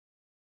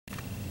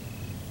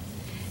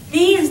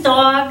as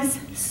dogs,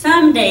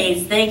 some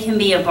days they can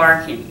be a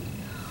barking.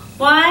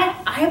 Why?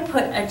 I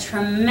put a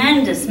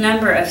tremendous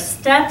number of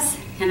steps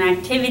and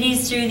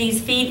activities through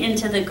these feet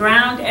into the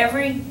ground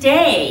every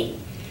day.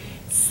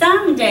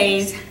 Some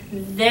days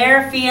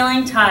they're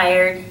feeling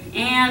tired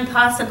and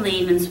possibly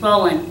even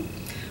swollen.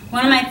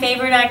 One of my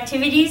favorite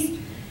activities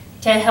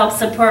to help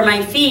support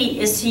my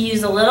feet is to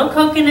use a little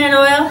coconut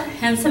oil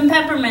and some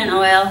peppermint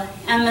oil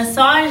and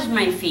massage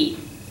my feet.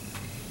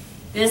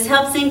 This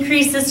helps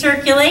increase the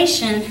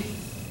circulation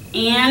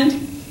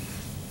and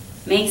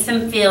makes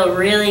them feel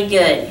really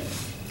good.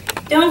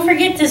 Don't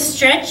forget to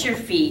stretch your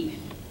feet.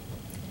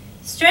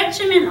 Stretch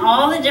them in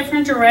all the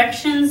different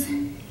directions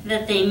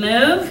that they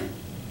move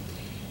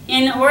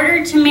in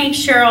order to make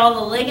sure all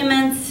the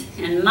ligaments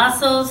and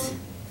muscles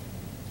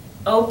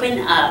open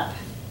up.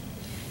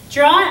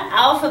 Draw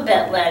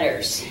alphabet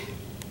letters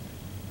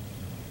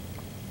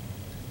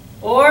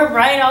or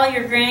write all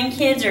your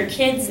grandkids or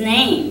kids'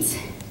 names.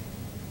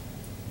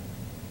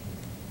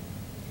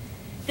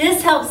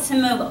 This helps to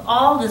move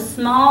all the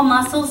small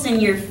muscles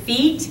in your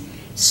feet,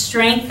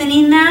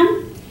 strengthening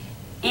them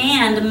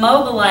and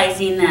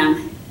mobilizing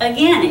them.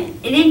 Again,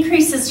 it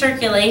increases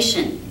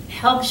circulation,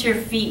 helps your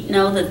feet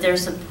know that they're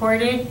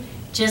supported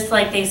just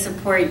like they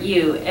support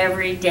you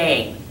every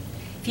day.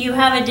 If you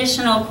have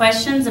additional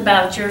questions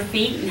about your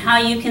feet and how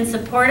you can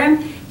support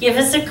them, give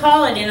us a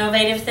call at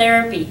Innovative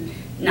Therapy,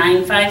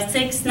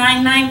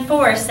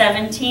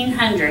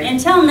 956-994-1700.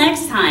 Until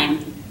next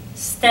time,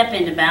 step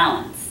into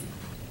balance.